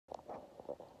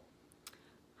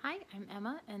Hi, I'm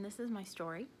Emma, and this is my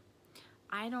story.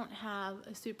 I don't have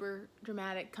a super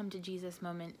dramatic come to Jesus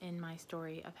moment in my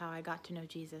story of how I got to know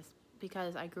Jesus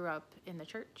because I grew up in the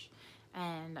church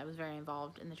and I was very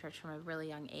involved in the church from a really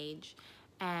young age.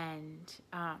 And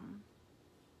I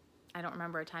don't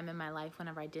remember a time in my life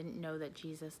whenever I didn't know that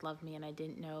Jesus loved me and I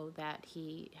didn't know that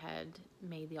he had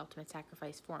made the ultimate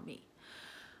sacrifice for me.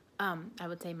 I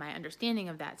would say my understanding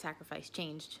of that sacrifice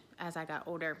changed as I got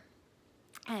older.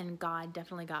 And God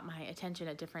definitely got my attention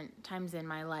at different times in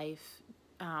my life,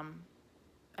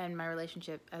 and my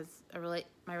relationship as a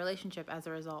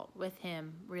result with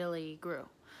Him really grew.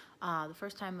 The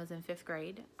first time was in 5th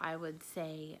grade. I would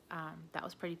say that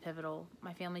was pretty pivotal.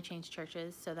 My family changed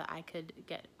churches so that I could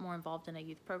get more involved in a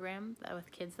youth program with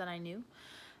kids that I knew,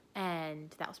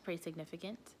 and that was pretty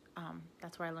significant.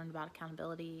 That's where I learned about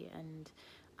accountability and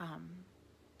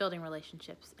building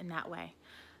relationships in that way.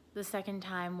 The second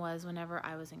time was whenever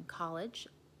I was in college,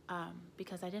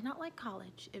 because I did not like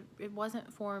college. It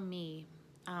wasn't for me.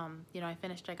 I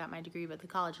got my degree, but the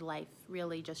college life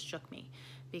really just shook me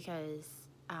because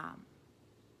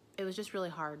it was just really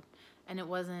hard, and it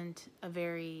wasn't a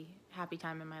very happy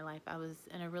time in my life. I was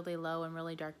in a really low and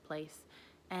really dark place,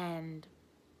 and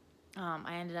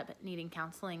I ended up needing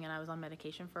counseling, and I was on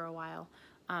medication for a while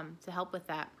to help with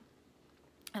that.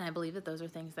 And I believe that those are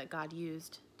things that God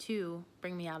used to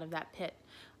bring me out of that pit,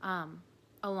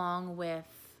 along with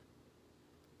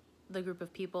the group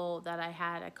of people that I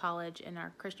had at college in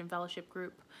our Christian fellowship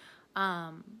group,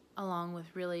 along with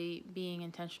really being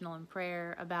intentional in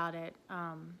prayer about it.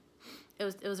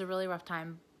 It was a really rough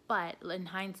time, but in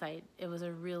hindsight, it was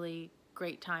a really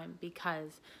great time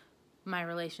because my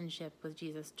relationship with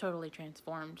Jesus totally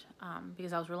transformed,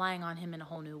 because I was relying on Him in a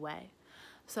whole new way.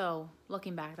 So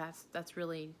looking back, that's a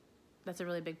really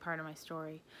big part of my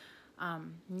story.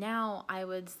 Now I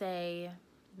would say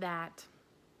that,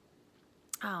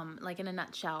 like in a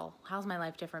nutshell, how's my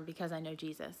life different because I know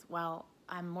Jesus? Well,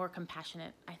 I'm more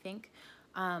compassionate, I think,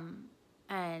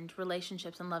 and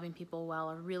relationships and loving people well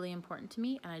are really important to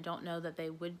me, and I don't know that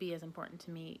they would be as important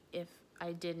to me if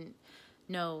I didn't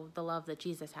know the love that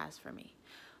Jesus has for me.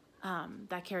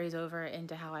 That carries over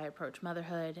into how I approach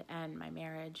motherhood and my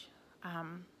marriage.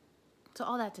 So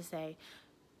all that to say,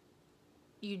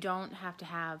 you don't have to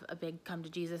have a big come to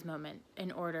Jesus moment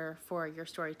in order for your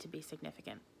story to be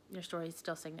significant. Your story is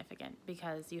still significant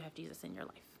because you have Jesus in your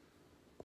life.